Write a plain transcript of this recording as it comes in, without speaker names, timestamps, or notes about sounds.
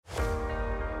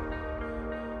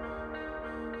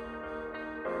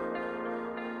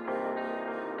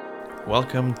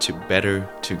Welcome to Better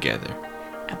Together,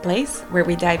 a place where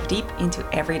we dive deep into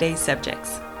everyday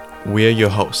subjects. We are your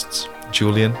hosts,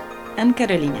 Julian and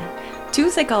Carolina, two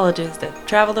psychologists that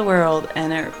travel the world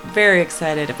and are very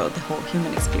excited about the whole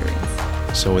human experience.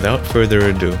 So without further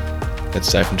ado,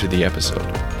 let's dive into the episode.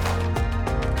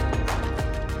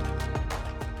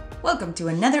 Welcome to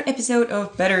another episode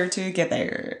of Better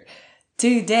Together.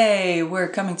 Today we're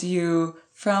coming to you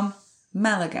from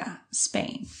Malaga,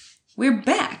 Spain. We're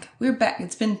back.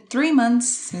 It's been 3 months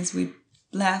since we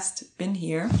last been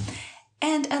here,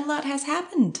 and a lot has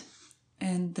happened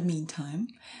in the meantime.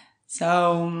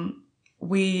 So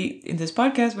in this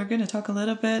podcast, we're going to talk a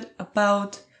little bit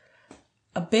about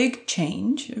a big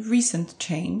change, a recent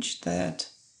change that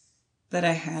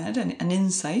I had, an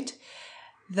insight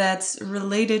that's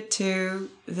related to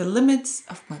the limits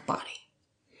of my body.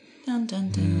 Dun, dun,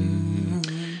 dun.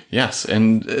 Yes,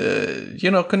 and,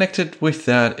 connected with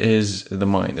that is the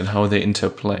mind and how they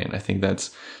interplay. And I think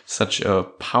that's such a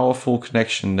powerful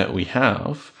connection that we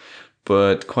have,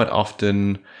 but quite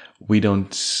often we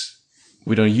don't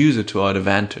use it to our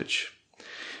advantage.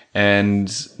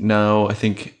 And now I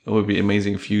think it would be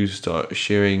amazing if you start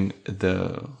sharing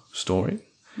the story,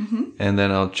 and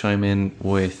then I'll chime in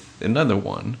with another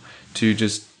one to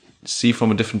just see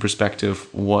from a different perspective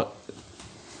what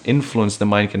influence the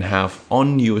mind can have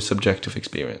on your subjective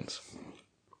experience.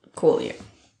 Cool, yeah.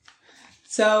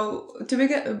 So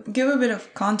to give a bit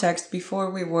of context,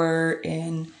 before we were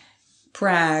in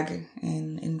Prague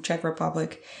in Czech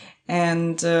Republic,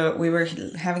 and we were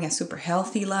having a super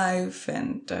healthy life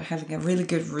and having a really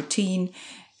good routine,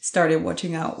 started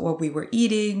watching out what we were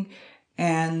eating,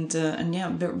 and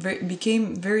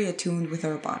became very attuned with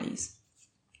our bodies.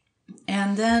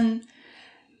 And then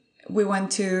we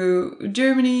went to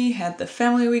Germany, had the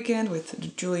family weekend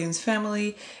with Julian's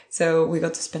family, so we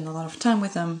got to spend a lot of time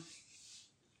with them.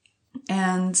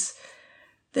 And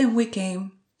then we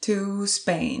came to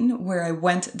Spain, where I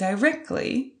went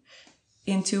directly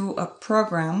into a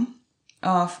program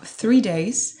of 3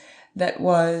 days that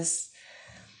was,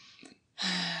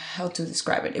 how to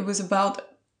describe it? It was about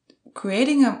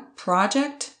creating a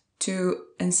project to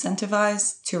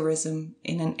incentivize tourism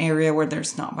in an area where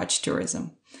there's not much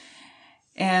tourism.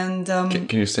 And Can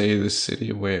you say the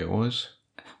city where it was?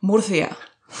 Murcia.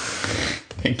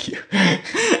 Thank you.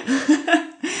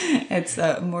 It's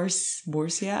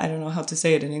Murcia. I don't know how to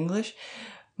say it in English,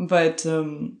 but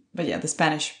yeah, the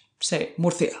Spanish say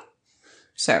Murcia.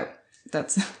 So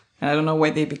that's, I don't know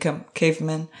why they become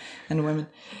cavemen and women,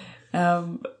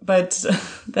 but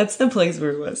that's the place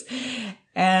where it was,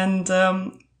 and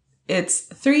it's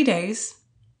 3 days,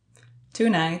 2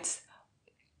 nights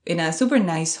in a super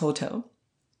nice hotel.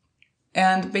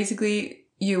 And basically,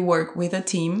 you work with a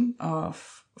team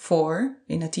of 4,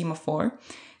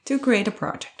 to create a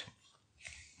project.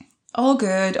 All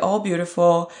good, all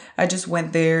beautiful. I just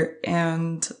went there,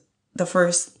 and the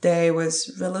first day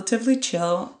was relatively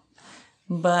chill,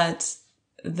 but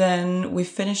then we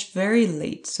finished very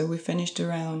late. So we finished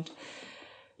around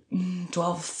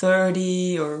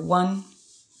 12:30 or 1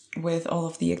 with all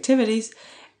of the activities,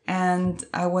 and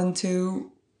I went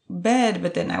to bed,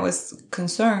 but then I was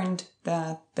concerned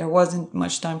that there wasn't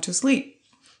much time to sleep,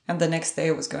 and the next day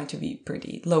was going to be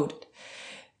pretty loaded.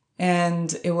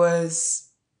 And it was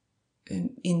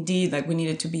indeed like we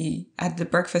needed to be at the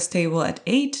breakfast table at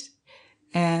 8,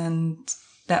 and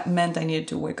that meant I needed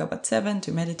to wake up at 7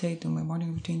 to meditate, do my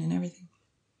morning routine and everything.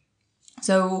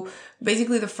 So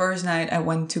basically the first night I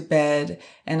went to bed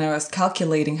and I was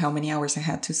calculating how many hours I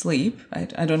had to sleep.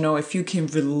 I don't know if you can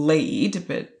relate,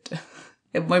 but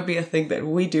it might be a thing that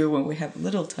we do when we have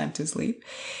little time to sleep.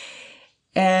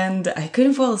 And I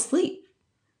couldn't fall asleep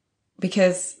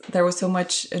because there was so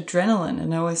much adrenaline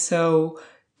and I was so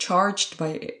charged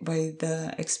by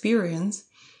the experience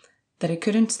that I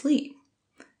couldn't sleep.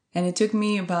 And it took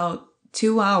me about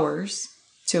 2 hours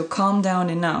to calm down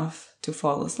enough to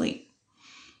fall asleep.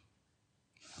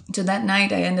 So that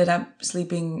night I ended up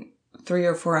sleeping 3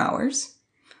 or 4 hours.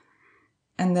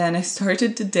 And then I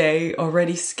started the day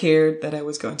already scared that I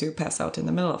was going to pass out in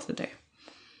the middle of the day.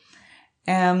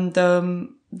 And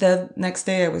the next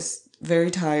day I was very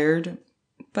tired,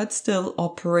 but still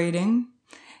operating.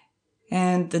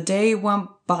 And the day went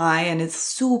by, and it's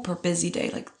a super busy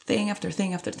day, like thing after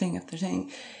thing after thing after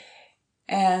thing.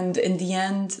 And in the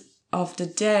end of the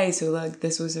day, so like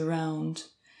this was around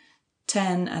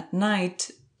 10 at night,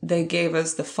 they gave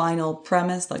us the final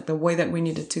premise, like the way that we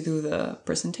needed to do the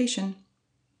presentation.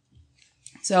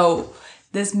 So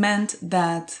this meant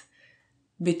that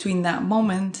between that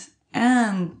moment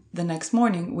and the next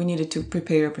morning, we needed to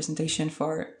prepare a presentation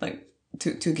for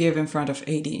to give in front of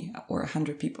 80 or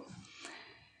 100 people.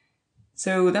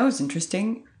 So that was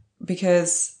interesting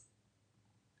because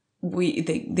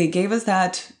they gave us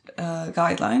that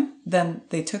guideline. Then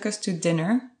they took us to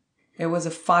dinner. It was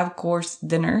a 5-course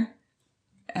dinner.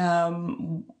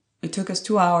 It took us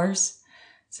 2 hours.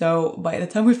 So by the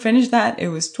time we finished that, it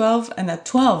was 12. And at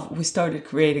 12, we started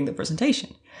creating the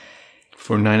presentation.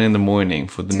 For 9 a.m.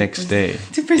 for the next day.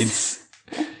 It's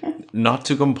not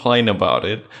to complain about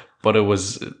it, but it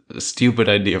was a stupid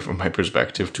idea from my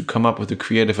perspective to come up with a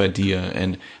creative idea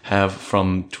and have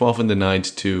from 12 in the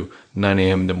night to 9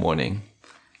 a.m. in the morning.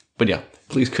 But yeah,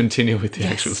 please continue with the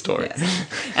actual story. Yes.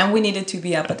 And we needed to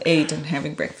be up at 8 and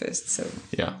having breakfast. So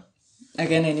yeah.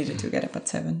 Again, I needed to get up at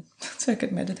 7 so I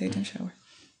could meditate and shower.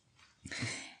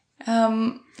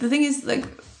 The thing is, like,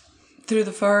 through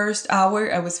the first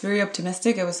hour, I was very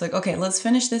optimistic. I was like, okay, let's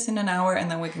finish this in an hour and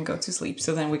then we can go to sleep.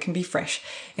 So then we can be fresh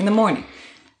in the morning.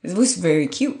 It was very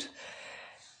cute.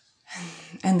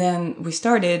 And then we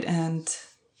started and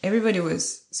everybody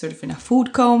was sort of in a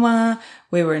food coma.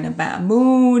 We were in a bad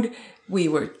mood. We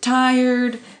were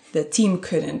tired. The team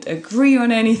couldn't agree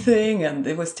on anything and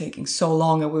it was taking so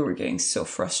long and we were getting so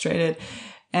frustrated.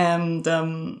 And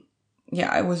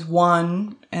I was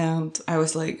 1 and I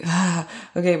was like,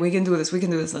 okay, we can do this.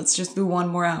 Let's just do 1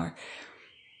 more hour.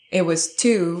 It was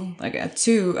 2. Like at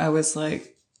 2, I was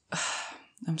like,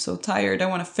 I'm so tired. I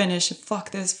want to finish.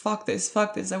 Fuck this.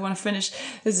 I want to finish.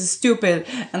 This is stupid.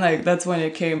 And like, that's when I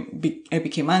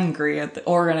became angry at the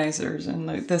organizers and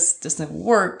like, this doesn't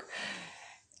work.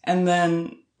 And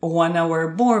then 1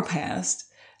 hour more passed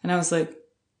and I was like,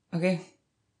 okay,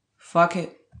 fuck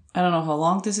it. I don't know how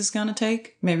long this is going to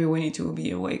take. Maybe we need to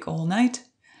be awake all night.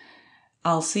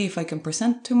 I'll see if I can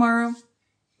present tomorrow,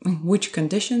 which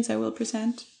conditions I will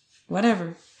present,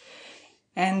 whatever.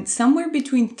 And somewhere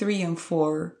between 3 and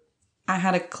 4, I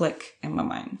had a click in my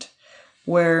mind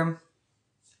where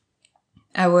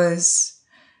I was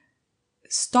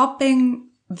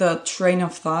stopping the train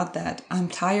of thought that I'm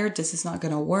tired, this is not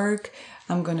going to work,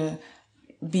 I'm going to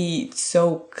be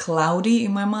so cloudy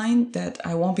in my mind that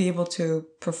I won't be able to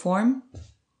perform.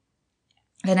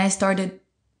 And I started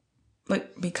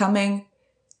like becoming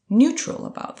neutral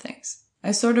about things.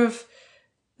 I sort of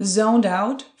zoned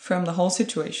out from the whole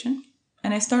situation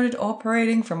and I started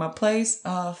operating from a place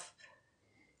of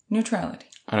neutrality.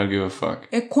 I don't give a fuck.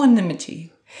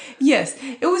 Equanimity. Yes,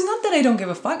 it was not that I don't give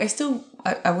a fuck.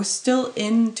 I was still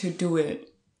in to do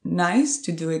it nice,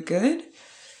 to do it good.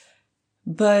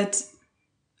 But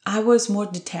I was more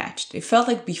detached. It felt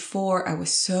like before I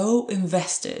was so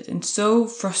invested and so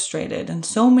frustrated and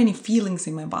so many feelings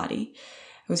in my body.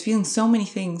 I was feeling so many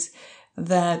things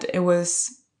that it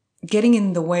was getting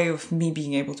in the way of me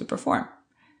being able to perform.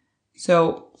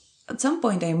 So at some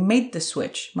point I made the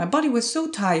switch. My body was so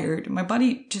tired. My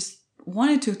body just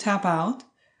wanted to tap out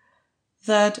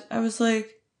that I was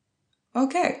like,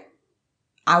 okay,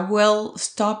 I will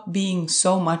stop being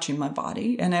so much in my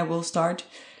body and I will start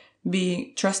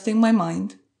trusting my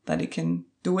mind that it can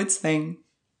do its thing,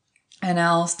 and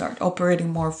I'll start operating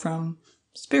more from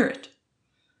spirit.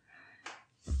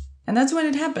 And that's when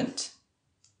it happened.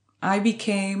 I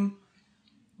became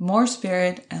more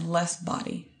spirit and less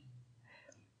body.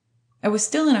 I was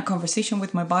still in a conversation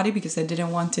with my body because I didn't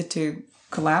want it to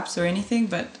collapse or anything,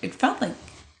 but it felt like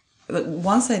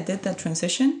once I did that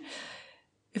transition,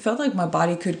 it felt like my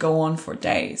body could go on for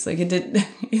days. Like it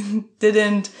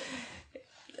didn't.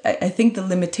 I think the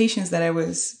limitations that I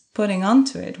was putting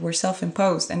onto it were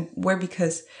self-imposed and were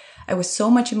because I was so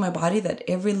much in my body that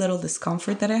every little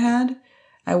discomfort that I had,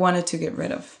 I wanted to get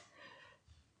rid of.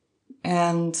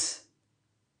 And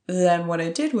then what I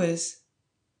did was,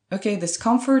 okay,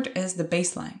 discomfort is the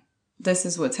baseline. This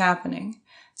is what's happening.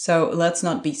 So let's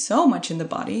not be so much in the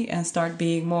body and start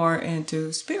being more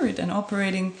into spirit and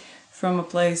operating from a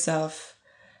place of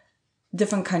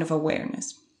different kind of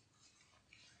awareness.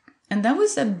 And that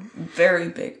was a very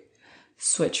big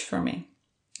switch for me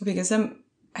because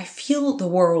I feel the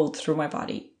world through my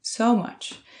body so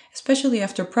much, especially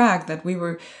after Prague, that we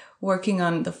were working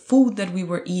on the food that we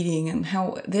were eating and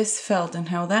how this felt and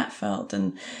how that felt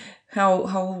and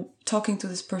how talking to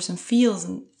this person feels.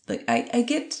 And like I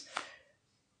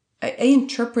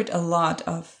interpret a lot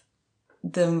of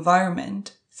the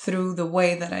environment through the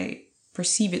way that I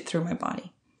perceive it through my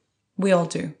body. We all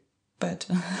do, but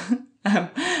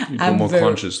I'm more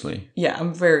consciously. Yeah,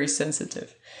 I'm very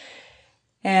sensitive.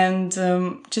 And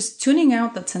just tuning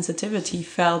out that sensitivity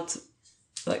felt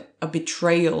like a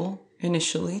betrayal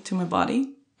initially to my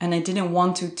body. And I didn't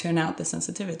want to tune out the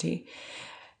sensitivity.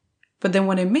 But then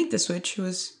when I made the switch, it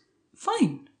was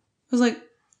fine. I was like,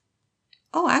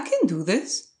 oh, I can do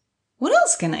this. what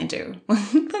else can I do?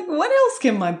 Like, what else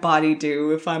can my body do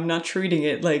if I'm not treating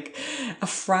it like a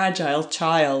fragile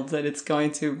child that it's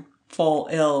going to fall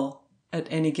ill at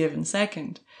any given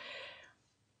second?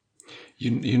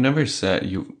 You never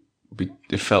said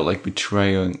it felt like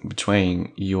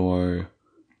betraying your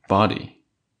body.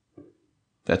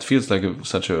 That feels like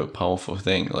such a powerful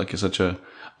thing. Like it's such a,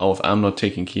 oh, if I'm not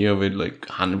taking care of it like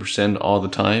 100% all the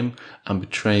time, I'm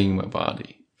betraying my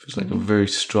body. It feels like a very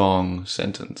strong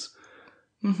sentence.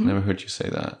 I never heard you say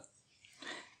that.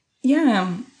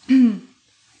 Yeah.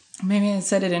 Maybe I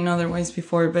said it in other ways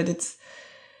before, but it's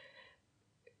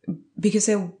because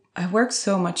I work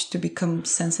so much to become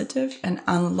sensitive and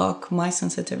unlock my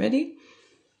sensitivity.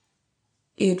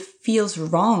 It feels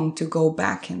wrong to go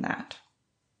back in that,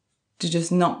 to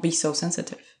just not be so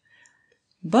sensitive.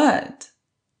 But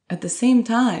at the same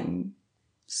time,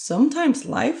 sometimes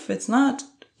life, it's not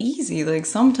easy. Like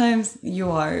sometimes you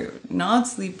are not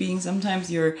sleeping, sometimes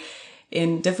you're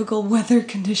in difficult weather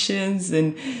conditions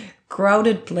and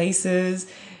crowded places,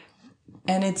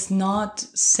 and it's not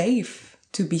safe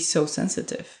to be so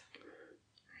sensitive.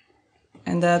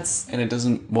 And it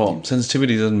doesn't,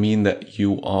 sensitivity doesn't mean that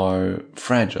you are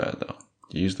fragile, though.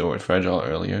 You used the word fragile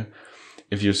earlier.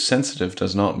 If you're sensitive,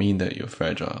 does not mean that you're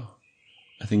fragile.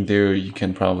 I think there you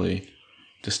can probably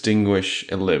distinguish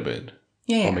a little bit.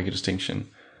 Yeah. Or make a distinction.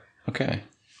 Okay.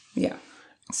 Yeah.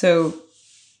 So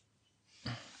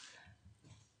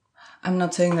I'm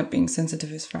not saying that being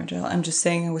sensitive is fragile. I'm just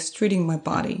saying I was treating my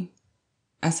body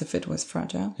as if it was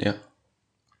fragile. Yeah.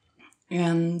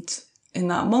 And in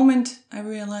that moment, I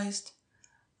realized,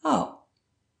 oh,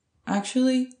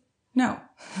 actually, no.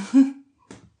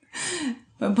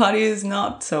 My body is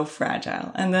not so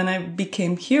fragile. And then I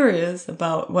became curious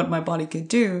about what my body could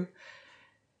do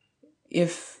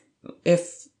if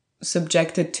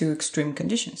subjected to extreme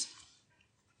conditions.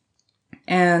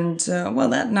 And,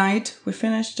 that night we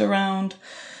finished around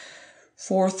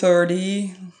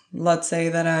 4:30. Let's say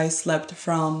that I slept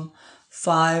from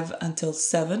 5 until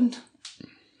 7.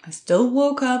 I still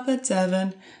woke up at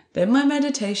 7, did my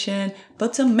meditation,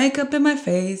 put some makeup in my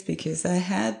face because I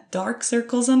had dark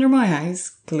circles under my eyes,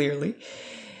 clearly.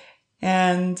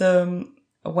 And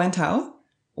went out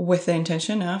with the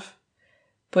intention of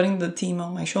putting the team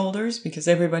on my shoulders because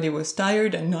everybody was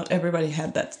tired and not everybody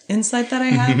had that insight that I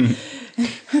had.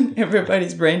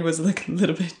 Everybody's brain was like a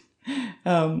little bit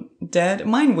dead.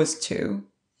 Mine was too,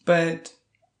 but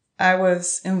I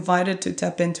was invited to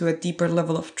tap into a deeper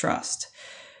level of trust.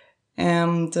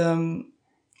 And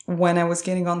when I was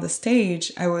getting on the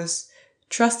stage, I was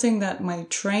trusting that my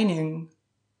training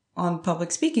on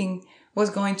public speaking was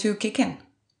going to kick in,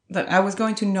 that I was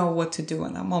going to know what to do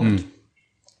in that moment.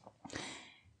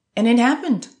 And it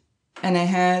happened. And I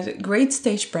had great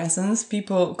stage presence.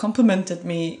 People complimented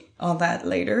me on that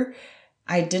later.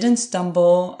 I didn't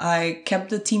stumble. I kept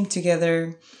the team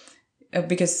together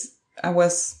because I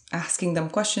was asking them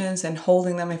questions and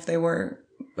holding them if they were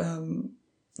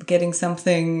getting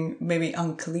something maybe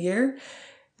unclear.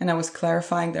 And I was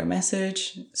clarifying their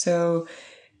message. So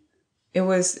it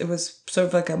was sort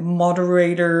of like a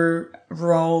moderator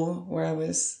role where I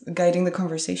was guiding the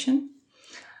conversation.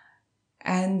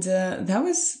 And that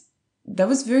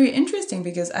was very interesting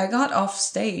because I got off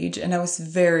stage and I was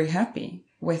very happy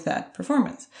with that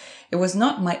performance. It was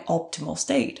not my optimal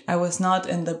state. I was not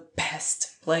in the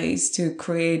best place to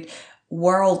create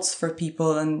worlds for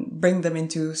people and bring them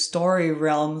into story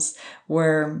realms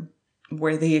where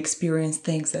they experience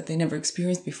things that they never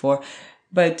experienced before.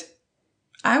 But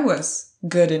I was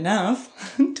good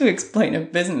enough to explain a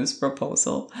business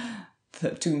proposal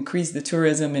to increase the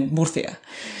tourism in Murcia.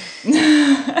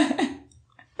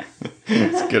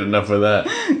 It's good enough for that.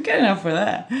 Good enough for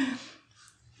that.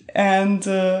 And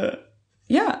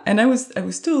and I was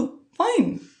still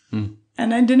fine.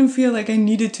 And I didn't feel like I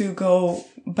needed to go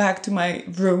back to my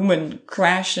room and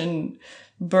crash and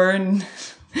burn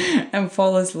and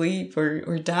fall asleep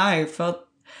or die. I felt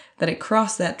that I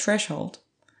crossed that threshold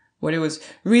where it was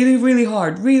really, really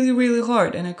hard, really, really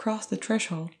hard. And I crossed the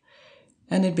threshold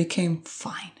and it became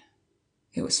fine.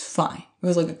 It was fine. It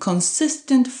was like a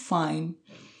consistent fine.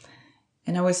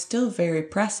 And I was still very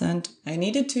present. I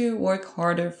needed to work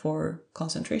harder for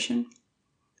concentration.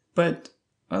 But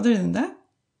other than that,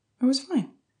 I was fine.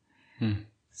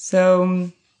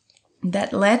 So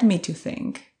that led me to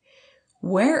think,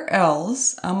 where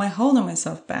else am I holding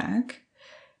myself back?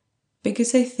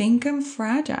 Because I think I'm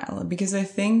fragile. Because I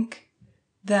think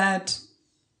that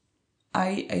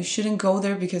I shouldn't go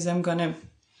there because I'm going to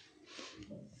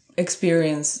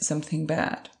experience something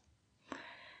bad.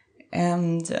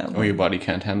 And or your body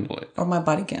can't handle it. Or my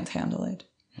body can't handle it.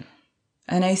 Yeah.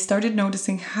 And I started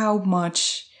noticing how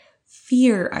much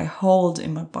fear I hold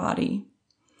in my body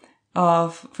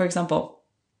of, for example,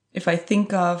 if I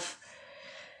think of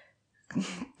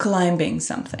climbing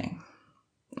something,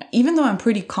 even though I'm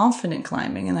pretty confident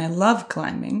climbing and I love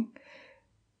climbing,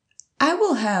 I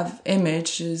will have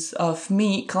images of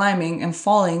me climbing and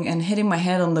falling and hitting my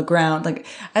head on the ground, like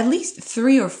at least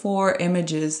 3 or 4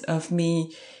 images of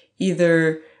me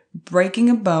either breaking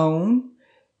a bone,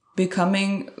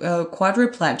 becoming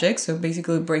quadriplegic, so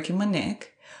basically breaking my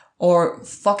neck, or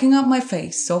fucking up my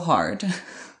face so hard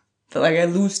that like I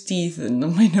lose teeth in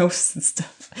my nose and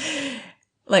stuff.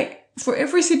 Like for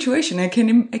every situation, I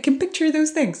can picture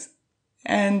those things,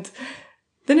 and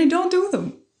then I don't do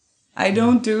them. I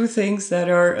don't do things that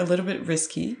are a little bit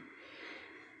risky,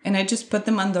 and I just put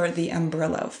them under the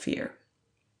umbrella of fear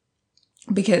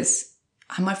because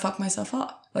I might fuck myself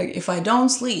up. Like if I don't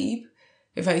sleep,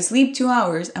 if I sleep 2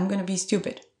 hours, I'm going to be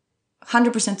stupid.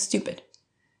 100% stupid.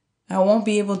 I won't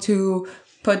be able to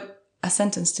put a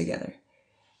sentence together.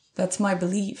 That's my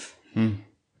belief. And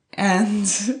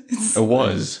it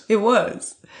was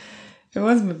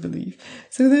my belief.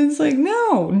 So then it's like,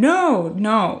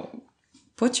 no.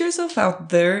 Put yourself out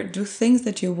there, do things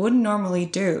that you wouldn't normally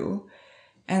do,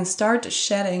 and start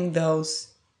shedding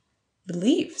those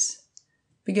beliefs.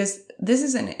 Because this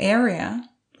is an area,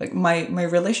 like my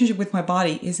relationship with my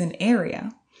body is an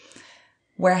area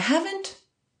where I haven't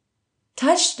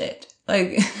touched it.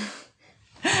 Like,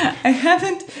 I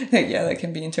haven't, yeah, that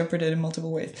can be interpreted in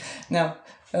multiple ways. No,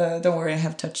 don't worry, I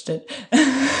have touched it.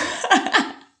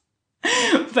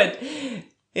 But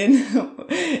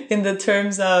in the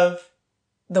terms of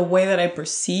the way that I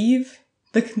perceive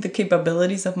the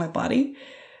capabilities of my body,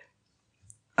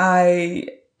 I've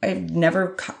never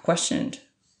questioned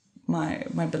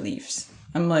my beliefs.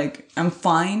 I'm like, I'm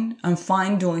fine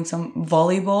doing some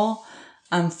volleyball.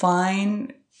 I'm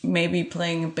fine maybe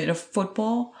playing a bit of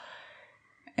football.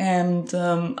 And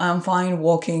I'm fine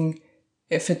walking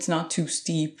if it's not too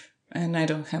steep and I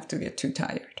don't have to get too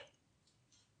tired.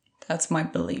 That's my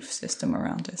belief system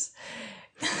around this.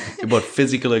 About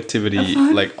physical activity,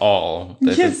 like all.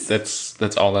 Yes.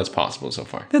 That's all that's possible so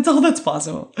far. That's all that's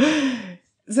possible.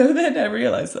 So then I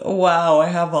realized, wow, I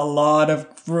have a lot of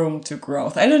room to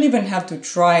growth. I don't even have to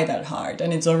try that hard,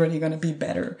 and it's already going to be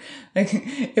better. Like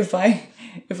if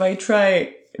I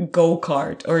try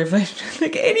go-kart, or if I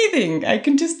like anything, I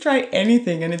can just try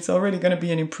anything, and it's already going to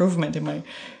be an improvement in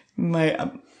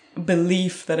my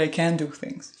belief that I can do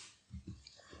things.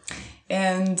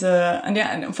 And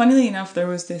funnily enough, there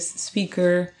was this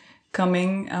speaker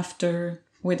coming after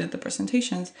we did the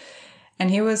presentations, and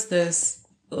he was this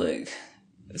like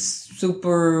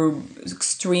super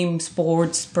extreme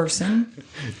sports person.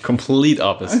 Complete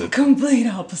opposite. Complete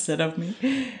opposite of me.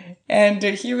 And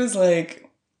he was like,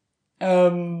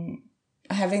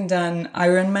 having done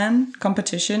Ironman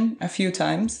competition a few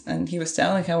times, and he was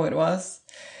telling how it was,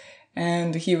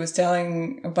 and he was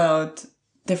telling about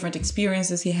different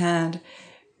experiences he had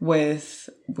with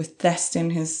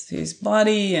testing his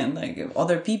body, and like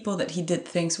other people that he did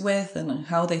things with and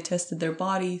how they tested their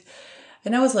bodies.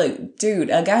 And I was like, dude,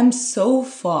 like I'm so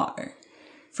far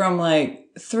from like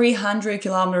 300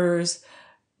 kilometers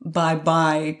by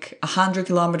bike, 100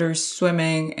 kilometers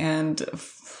swimming, and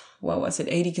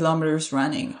 80 kilometers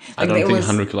running. Like, I don't think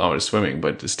 100 kilometers swimming,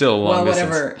 but it's still a long distance.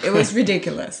 Whatever. It was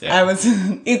ridiculous. Yeah.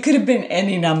 It could have been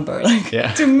any number. Like,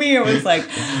 yeah. To me, it was like,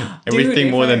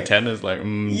 everything more than 10 is like,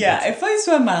 yeah, if I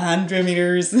swim 100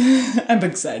 meters, I'm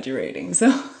exaggerating. So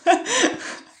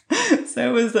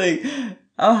it was like,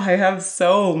 oh, I have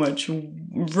so much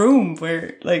room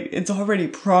where like it's already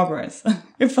progress.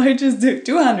 If I just do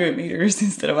 200 meters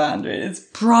instead of 100, it's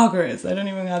progress. I don't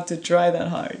even have to try that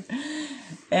hard.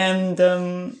 And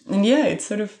yeah, it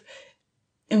sort of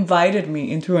invited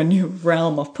me into a new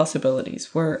realm of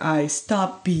possibilities where I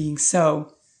stopped being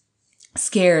so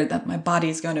scared that my body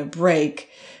is going to break,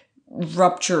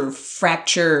 rupture,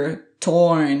 fracture,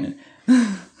 torn,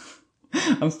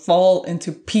 and fall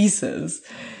into pieces.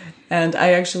 And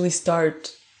I actually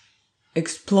start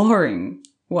exploring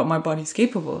what my body's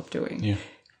capable of doing. Yeah.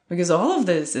 Because all of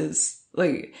this is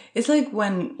like, it's like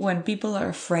when people are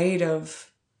afraid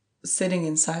of sitting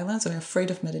in silence or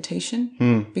afraid of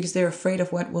meditation because they're afraid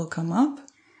of what will come up.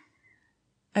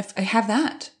 I have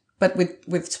that, but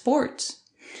with sports.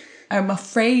 I'm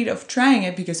afraid of trying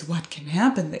it because what can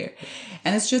happen there?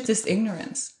 And it's just this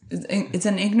ignorance. It's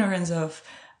an ignorance of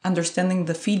understanding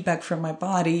the feedback from my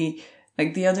body.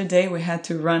 Like the other day we had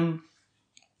to run,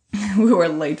 we were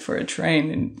late for a train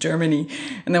in Germany,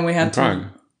 and then we had Prague,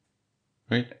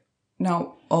 right?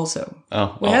 No, also.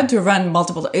 Oh, We had to run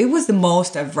multiple. It was the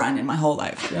most I've run in my whole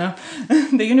life. You know,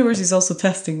 the universe is also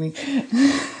testing me.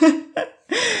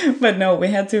 But no, we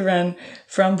had to run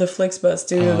from the Flixbus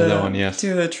to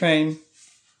to the train,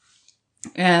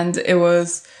 and it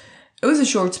was a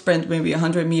short sprint, maybe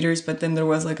 100 meters. But then there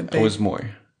was like a big. It was more.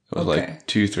 It was like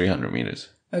 200-300 meters.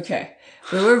 Okay,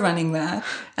 we were running that,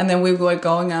 and then we were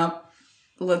going up,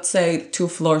 let's say 2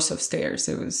 floors of stairs.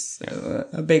 It was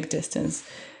a big distance.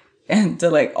 And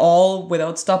like all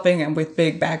without stopping and with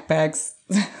big backpacks,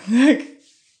 like,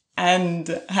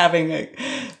 and having like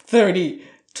 30,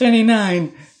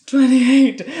 29,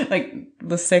 28, like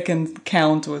the second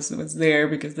count was there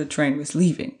because the train was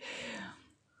leaving.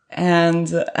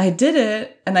 And I did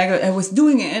it, and I was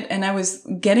doing it, and I was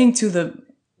getting to the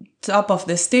top of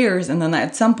the stairs, and then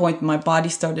at some point my body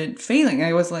started failing.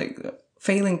 I was like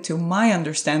failing to my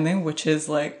understanding, which is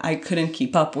like I couldn't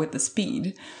keep up with the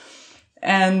speed.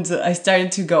 And I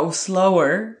started to go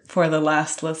slower for the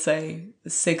last, let's say,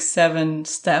 6-7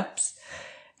 steps.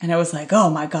 And I was like,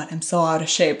 oh my God, I'm so out of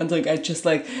shape. And like, I just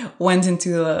like went into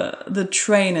the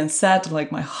train and sat,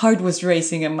 like my heart was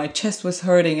racing and my chest was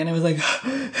hurting. And I was like,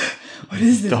 what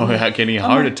is this? Oh, getting a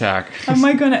heart attack.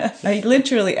 I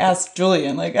literally asked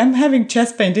Julian, like, I'm having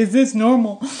chest pain. Is this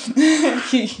normal?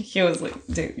 he was like,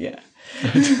 dude, yeah.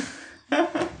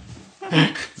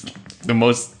 The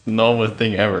most normal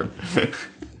thing ever.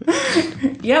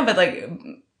 Yeah, but like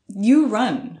you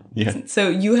run. Yeah. So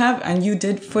you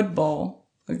did football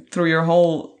through your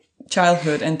whole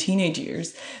childhood and teenage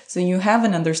years. So you have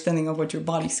an understanding of what your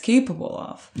body's capable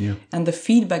of. Yeah. And the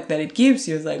feedback that it gives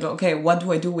you is like, okay, what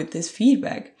do I do with this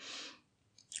feedback?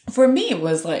 For me, it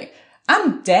was like,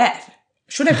 I'm dead.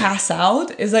 Should I pass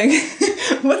out? It's like,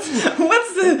 what's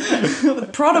the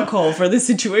protocol for this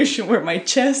situation where my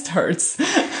chest hurts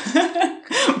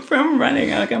from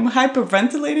running? Like I'm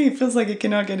hyperventilating. It feels like I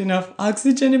cannot get enough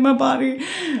oxygen in my body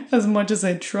as much as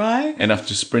I try. And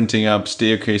after sprinting up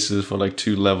staircases for like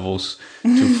 2 levels,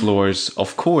 2 floors,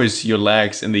 of course your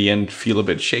legs in the end feel a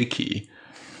bit shaky.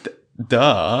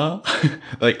 Duh.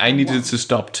 Like I needed to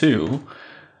stop too.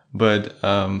 But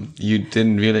you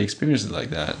didn't really experience it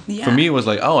like that. Yeah. For me, it was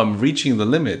like, oh, I'm reaching the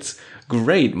limits.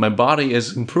 Great, my body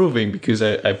is improving because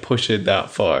I push it that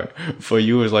far. For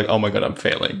you, it was like, oh my God, I'm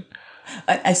failing.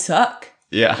 I suck.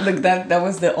 Yeah. Like that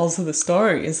was also the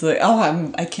story. It's like,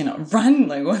 oh, I cannot run.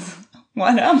 Like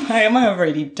what am I? Am I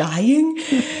already dying?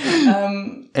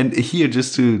 And here,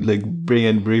 just to like bring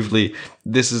in briefly,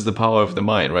 this is the power of the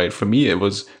mind, right? For me, it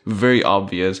was very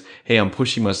obvious. Hey, I'm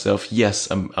pushing myself. Yes,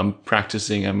 I'm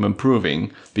practicing. I'm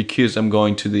improving because I'm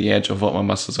going to the edge of what my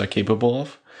muscles are capable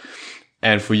of.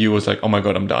 And for you, it was like, oh my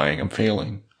God, I'm dying. I'm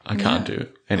failing. I can't do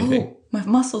anything. Oh, my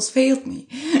muscles failed me.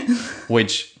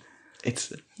 Which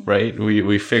it's right.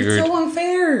 We figured. It's so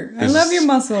unfair. I love your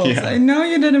muscles. Yeah. I know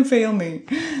you didn't fail me.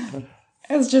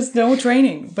 It's just no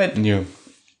training, but yeah.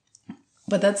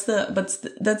 But that's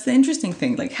the interesting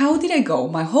thing. Like, how did I go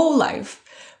my whole life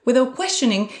without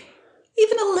questioning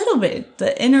even a little bit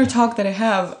the inner talk that I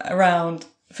have around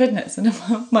fitness and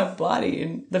my body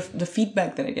and the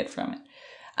feedback that I get from it?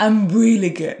 I'm really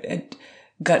good at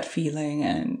gut feeling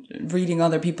and reading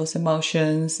other people's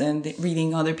emotions and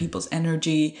reading other people's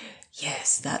energy.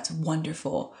 Yes, that's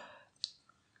wonderful.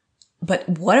 But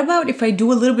what about if I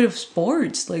do a little bit of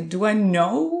sports? Like, do I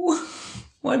know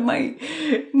what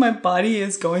my body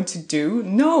is going to do?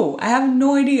 No, I have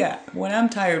no idea. When I'm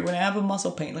tired, when I have a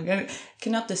muscle pain, like I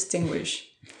cannot distinguish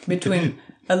between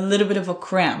a little bit of a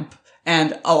cramp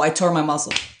and, oh, I tore my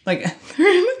muscle. Like, I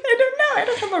don't know. I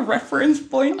don't have a reference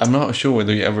point. I'm not sure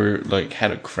whether you ever like had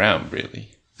a cramp really.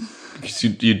 Because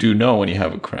you do know when you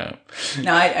have a cramp.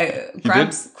 No,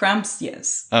 cramps,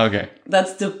 yes. Okay.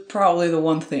 That's probably the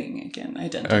one thing I can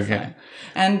identify. Okay.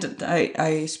 And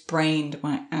I sprained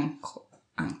my ankle.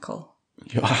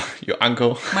 Your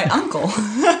uncle? My uncle.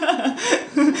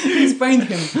 He sprained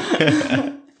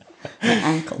him. My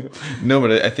ankle. No,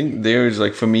 but I think there's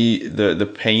like, for me, the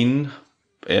pain,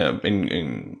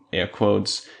 in air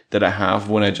quotes, that I have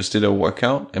when I just did a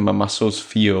workout and my muscles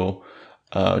feel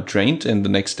drained, and the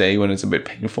next day when it's a bit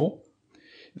painful,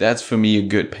 that's for me a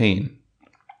good pain.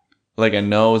 Like I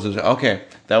know that, okay,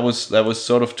 that was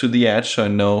sort of to the edge, so I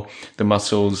know the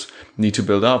muscles need to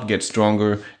build up, get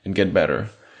stronger, and get better.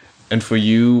 And for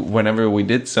you, whenever we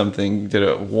did something, did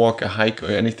a walk, a hike,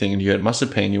 or anything, and you had muscle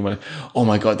pain, you were like, oh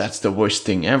my God, that's the worst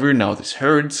thing ever. Now this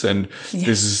hurts, and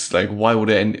this is like, why would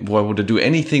I do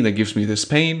anything that gives me this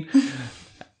pain?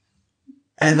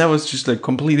 And that was just like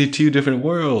completely 2 different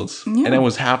worlds. Yeah. And I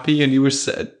was happy, and you were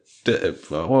sad.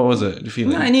 What was it? The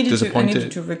feeling? No, I needed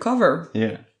to recover.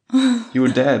 Yeah. You were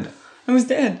dead. I was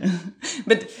dead.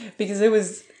 But because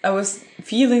I was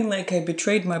feeling like I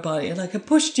betrayed my body, like I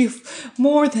pushed you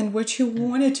more than what you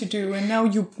wanted to do, and now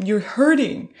you're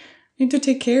hurting. I need to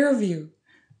take care of you,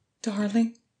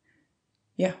 darling.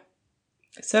 Yeah.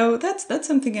 So that's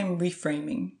something I'm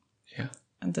reframing. Yeah.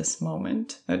 At this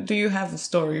moment. Do you have a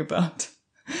story about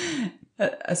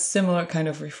a similar kind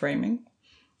of reframing?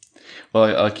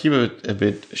 Well, I'll keep it a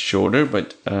bit shorter,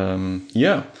 but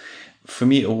yeah. For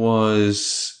me, it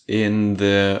was in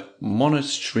the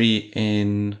monastery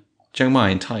in Chiang Mai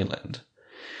in Thailand.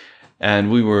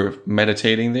 And we were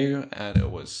meditating there, and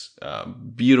it was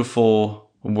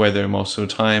beautiful weather most of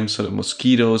the time. So the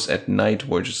mosquitoes at night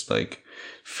were just like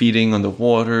feeding on the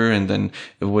water, and then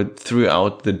it would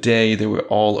throughout the day they were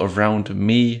all around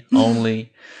me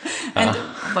only. And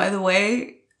by the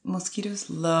way, mosquitoes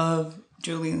love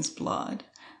Julian's blood.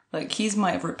 Like, he's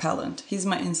my repellent. He's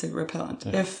my insect repellent.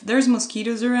 Yeah. If there's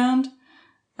mosquitoes around,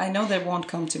 I know they won't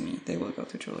come to me. They will go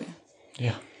to Julian.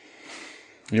 Yeah.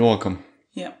 You're welcome.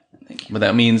 Yeah, thank you. But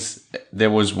that means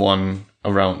there was one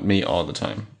around me all the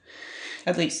time.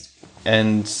 At least.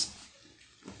 And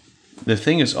the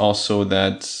thing is also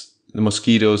that the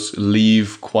mosquitoes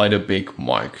leave quite a big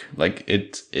mark. Like,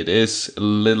 it is a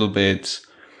little bit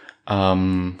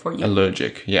For you.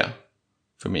 allergic. Yeah.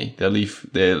 For me, they're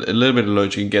a little bit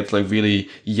allergic. It gets like really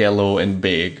yellow and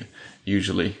big,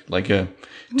 usually. Like a.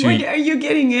 What are you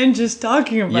getting in just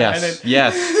talking about it?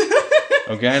 Yes.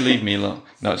 Okay, leave me alone.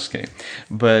 No, just kidding.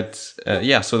 But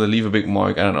yeah, so they leave a big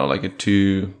mark. I don't know, like a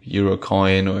 €2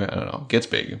 coin, or I don't know, gets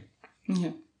big.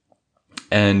 Yeah.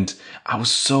 And I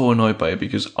was so annoyed by it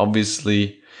because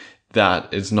obviously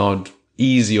that is not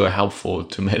easy or helpful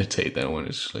to meditate. Then when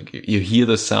it's like you hear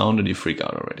the sound and you freak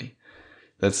out already.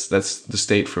 That's the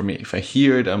state for me. If I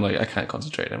hear it, I'm like, I can't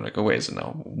concentrate. I'm like, oh, wait, is it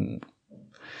now?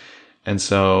 And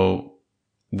so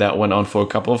that went on for a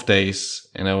couple of days,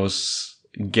 and I was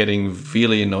getting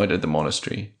really annoyed at the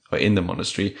monastery, or in the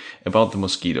monastery, about the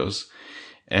mosquitoes.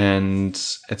 And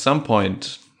at some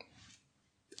point,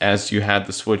 as you had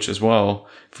the switch as well,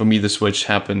 for me, the switch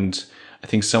happened, I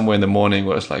think somewhere in the morning,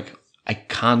 where it's like, I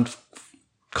can't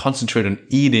concentrate on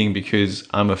eating because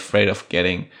I'm afraid of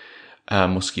getting a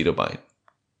mosquito bite.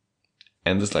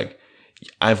 And it's like,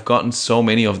 I've gotten so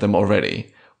many of them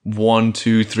already. 1,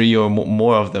 2, 3 or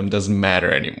more of them doesn't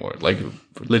matter anymore. Like,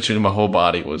 literally my whole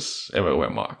body was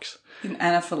everywhere marks. In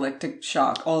anaphylactic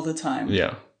shock all the time.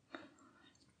 Yeah.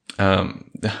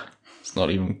 It's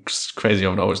not even crazy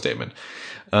of an overstatement.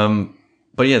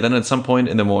 But yeah, then at some point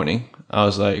in the morning, I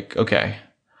was like, okay,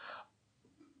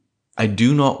 I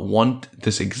do not want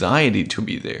this anxiety to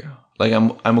be there. Like,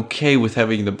 I'm okay with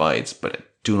having the bites, but I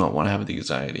do not want to have the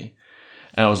anxiety.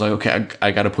 And I was like, okay,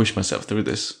 I gotta push myself through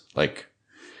this. Like,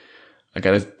 I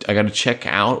gotta check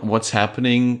out what's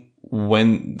happening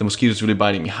when the mosquito's really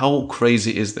biting me. How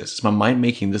crazy is this? Is my mind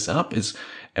making this up?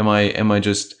 Am I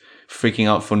just freaking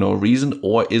out for no reason?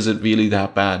 Or is it really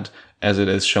that bad as it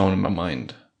is shown in my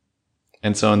mind?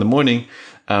 And so in the morning,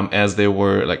 as they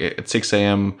were like at 6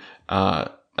 a.m., a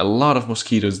lot of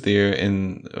mosquitoes there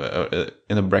in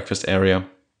the breakfast area.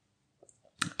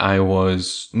 I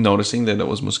was noticing that there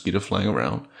was mosquito flying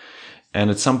around.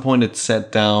 And at some point it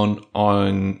sat down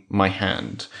on my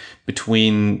hand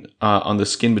between, on the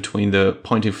skin between the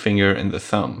pointing finger and the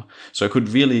thumb. So I could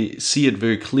really see it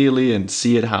very clearly and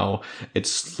see it how it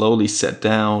slowly sat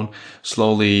down,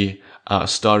 slowly,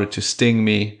 started to sting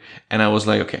me. And I was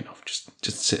like, okay, no,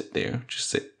 just sit there,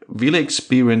 just sit, really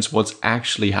experience what's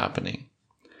actually happening.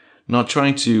 Not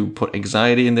trying to put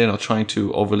anxiety in there, not trying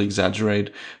to overly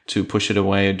exaggerate, to push it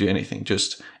away or do anything.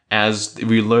 Just as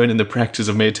we learn in the practice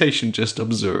of meditation, just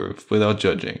observe without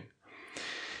judging.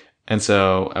 And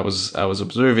so I was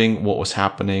observing what was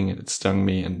happening, and it stung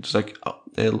me, and just like a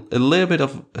little bit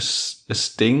of a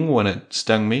sting when it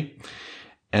stung me.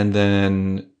 And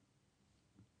then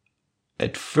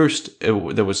at first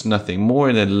there was nothing more,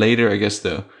 and then later, I guess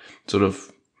the sort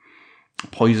of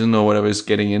poison or whatever is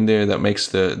getting in there that makes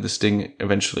the sting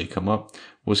eventually come up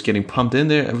was getting pumped in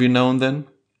there every now and then.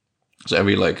 So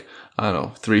every, like, I don't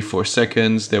know, 3-4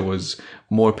 seconds, there was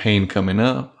more pain coming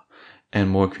up and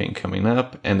more pain coming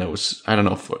up. And there was, I don't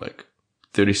know, for like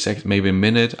 30 seconds, maybe a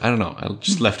minute. I don't know. I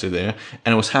just left it there,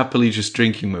 and I was happily just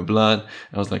drinking my blood.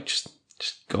 I was like, just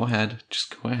go ahead.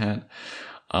 Just go ahead.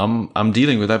 I'm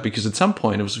dealing with that because at some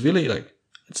point it was really like,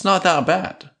 it's not that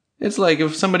bad. It's like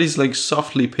if somebody's like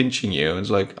softly pinching you, it's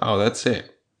like, oh, that's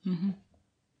it. Mm-hmm.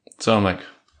 So I'm like,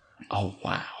 oh,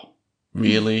 wow,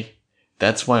 really?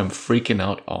 That's why I'm freaking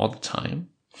out all the time?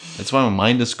 That's why my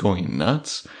mind is going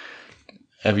nuts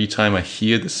every time I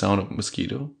hear the sound of a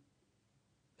mosquito?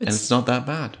 And it's not that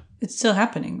bad. It's still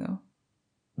happening, though.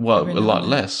 Well, Every a now lot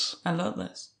and then. less. A lot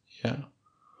less. Yeah.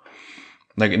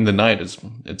 Like in the night,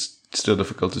 it's still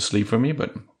difficult to sleep for me,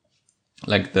 but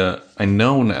like I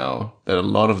know now that a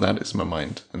lot of that is my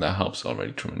mind, and that helps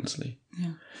already tremendously.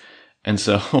 Yeah. And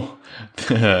so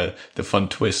the fun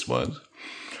twist was,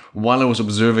 while I was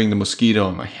observing the mosquito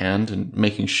on my hand and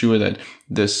making sure that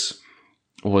this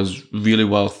was really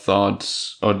well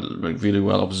thought or like really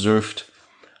well observed,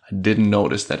 I didn't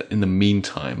notice that in the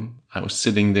meantime, I was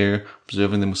sitting there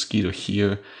observing the mosquito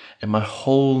here, and my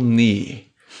whole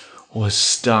knee was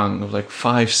stung like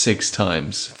 5-6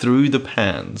 times through the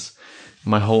pans.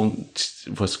 My whole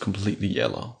was completely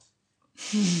yellow.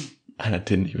 And I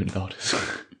didn't even notice.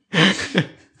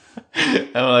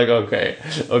 I'm like, okay,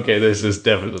 this is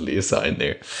definitely a sign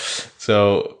there.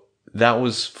 So that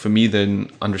was for me then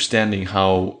understanding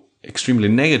how extremely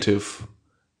negative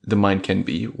the mind can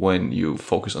be when you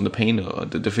focus on the pain or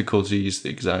the difficulties, the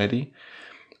anxiety,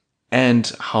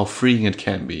 and how freeing it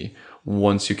can be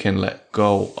once you can let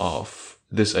go of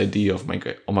this idea of,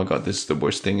 oh my God, this is the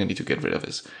worst thing, I need to get rid of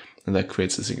this. And that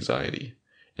creates this anxiety.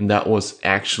 And that was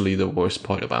actually the worst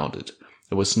part about it.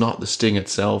 It was not the sting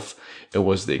itself. It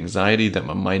was the anxiety that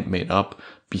my mind made up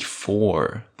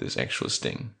before this actual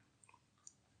sting.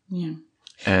 Yeah.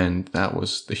 And that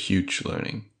was the huge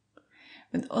learning.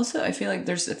 But also, I feel like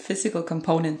there's a physical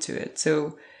component to it.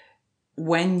 So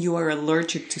when you are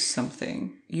allergic to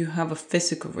something, you have a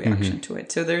physical reaction to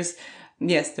it. So there is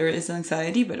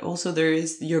anxiety, but also there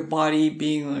is your body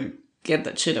being like, get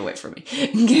that shit away from me.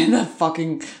 Get that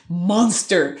fucking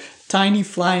monster, tiny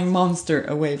flying monster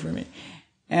away from me.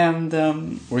 And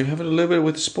or you have it a little bit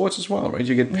with sports as well, right?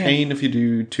 You get pain if you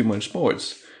do too much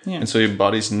sports. Yeah. And so your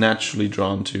body's naturally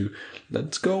drawn to,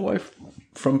 let's go away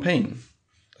from pain.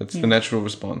 That's the natural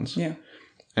response. Yeah.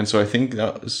 And so I think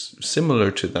that is similar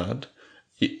to that.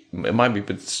 It might be a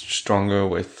bit stronger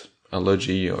with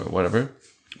allergy or whatever,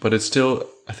 but it's still,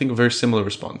 I think, a very similar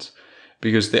response.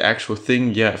 Because the actual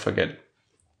thing, if I get,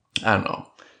 I don't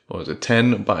know,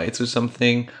 10 bites or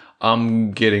something,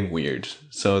 I'm getting weird.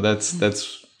 So that's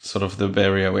sort of the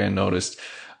barrier where I noticed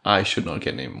I should not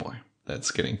get any more. That's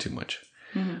getting too much.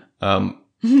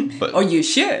 But or you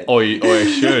should. Or I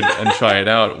should and try it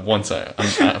out once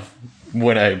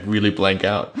when I really blank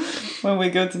out. When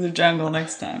we go to the jungle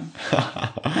next time.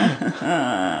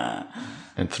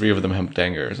 And 3 of them have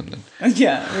dengue or something.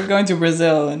 Yeah, we're going to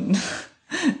Brazil in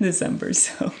December,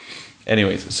 so.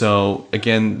 Anyways, so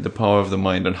again, the power of the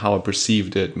mind and how I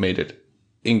perceived it made it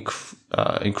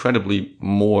incredibly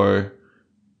more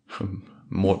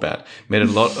bad. Made it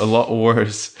a lot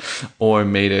worse, or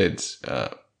made it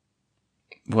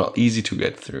easy to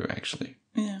get through actually.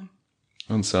 Yeah.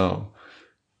 And so,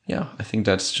 I think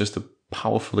that's just a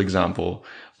powerful example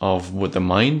of what the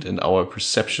mind and our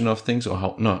perception of things, or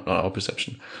how not our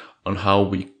perception, on how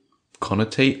we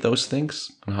connotate those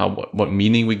things and how what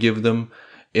meaning we give them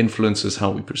influences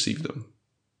how we perceive them.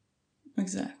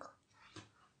 Exactly.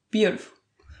 Beautiful.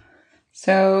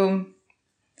 So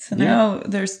now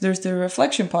there's the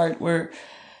reflection part where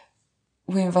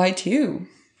we invite you,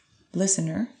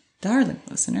 listener, darling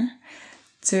listener,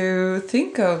 to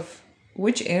think of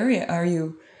which area are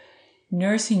you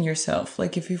nursing yourself,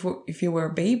 like if you were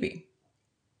a baby,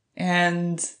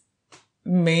 and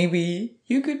maybe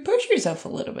you could push yourself a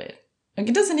little bit. Like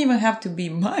it doesn't even have to be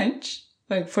much.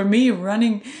 Like for me,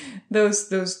 running those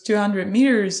 200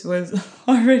 meters was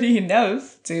already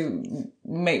enough to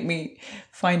make me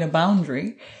find a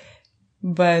boundary.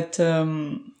 But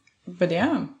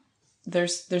yeah,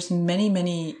 there's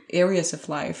many areas of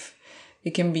life.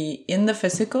 It can be in the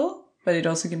physical, but it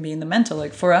also can be in the mental.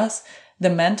 Like for us, the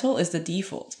mental is the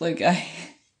default. Like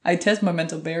I test my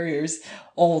mental barriers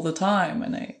all the time,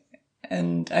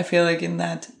 and I feel like in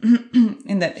that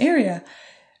in that area,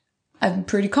 I'm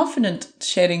pretty confident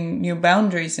shedding new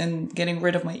boundaries and getting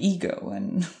rid of my ego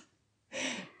and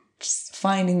just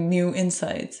finding new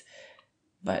insights.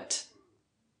 But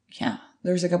yeah,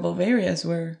 there's a couple of areas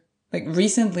where, like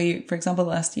recently, for example,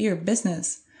 last year,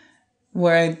 business,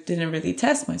 where I didn't really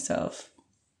test myself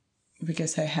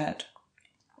because I had,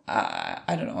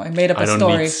 I don't know, I made up a story. I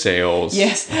don't need sales.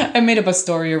 Yes, I made up a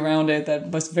story around it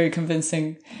that was very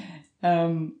convincing,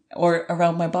 or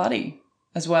around my body.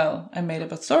 As well, I made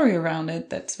up a story around it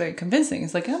that's very convincing.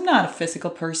 It's like, I'm not a physical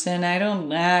person. I don't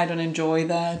enjoy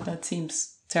that. That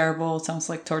seems terrible. It sounds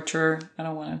like torture. I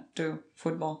don't want to do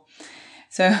football.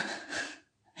 So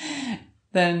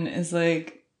then it's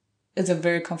like, it's a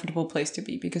very comfortable place to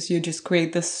be because you just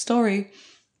create this story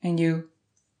and you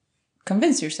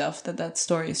convince yourself that that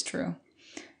story is true.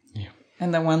 Yeah.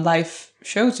 And then when life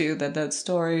shows you that that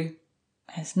story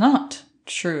is not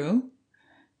true,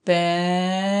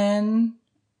 then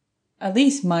at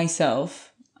least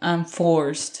myself, I'm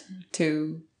forced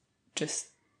to just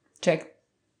check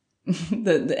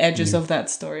the edges of that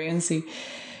story and see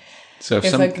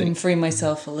if I can free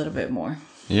myself a little bit more.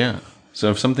 Yeah.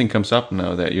 So if something comes up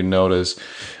now that you notice,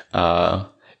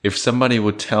 if somebody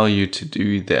would tell you to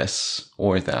do this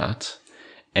or that,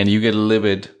 and you get a little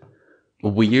bit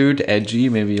weird, edgy,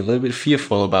 maybe a little bit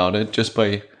fearful about it, just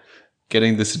by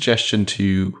getting the suggestion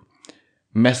to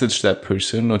message that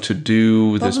person or to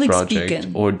do this project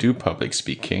or do public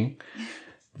speaking,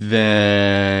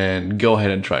 then go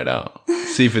ahead and try it out.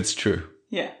 See if it's true.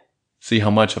 Yeah. See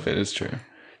how much of it is true.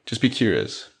 Just be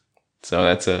curious. So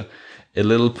that's a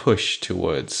little push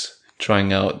towards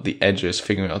trying out the edges,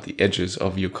 figuring out the edges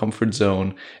of your comfort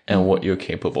zone and what you're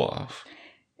capable of.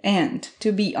 And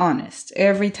to be honest,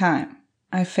 every time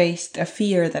I faced a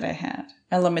fear that I had,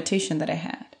 a limitation that I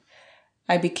had,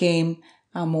 I became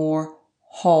a more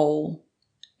whole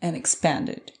and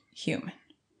expanded human.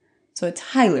 So it's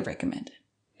highly recommended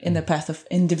in the path of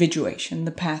individuation,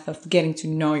 the path of getting to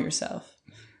know yourself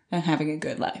and having a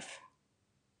good life.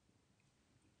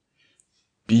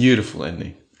 Beautiful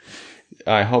ending.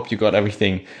 I hope you got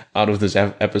everything out of this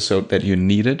episode that you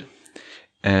needed.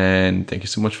 And thank you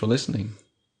so much for listening.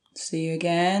 See you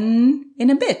again in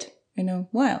a bit. In a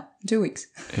while. 2 weeks.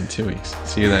 In 2 weeks.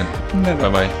 See you then. Bye-bye.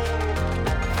 Bye-bye.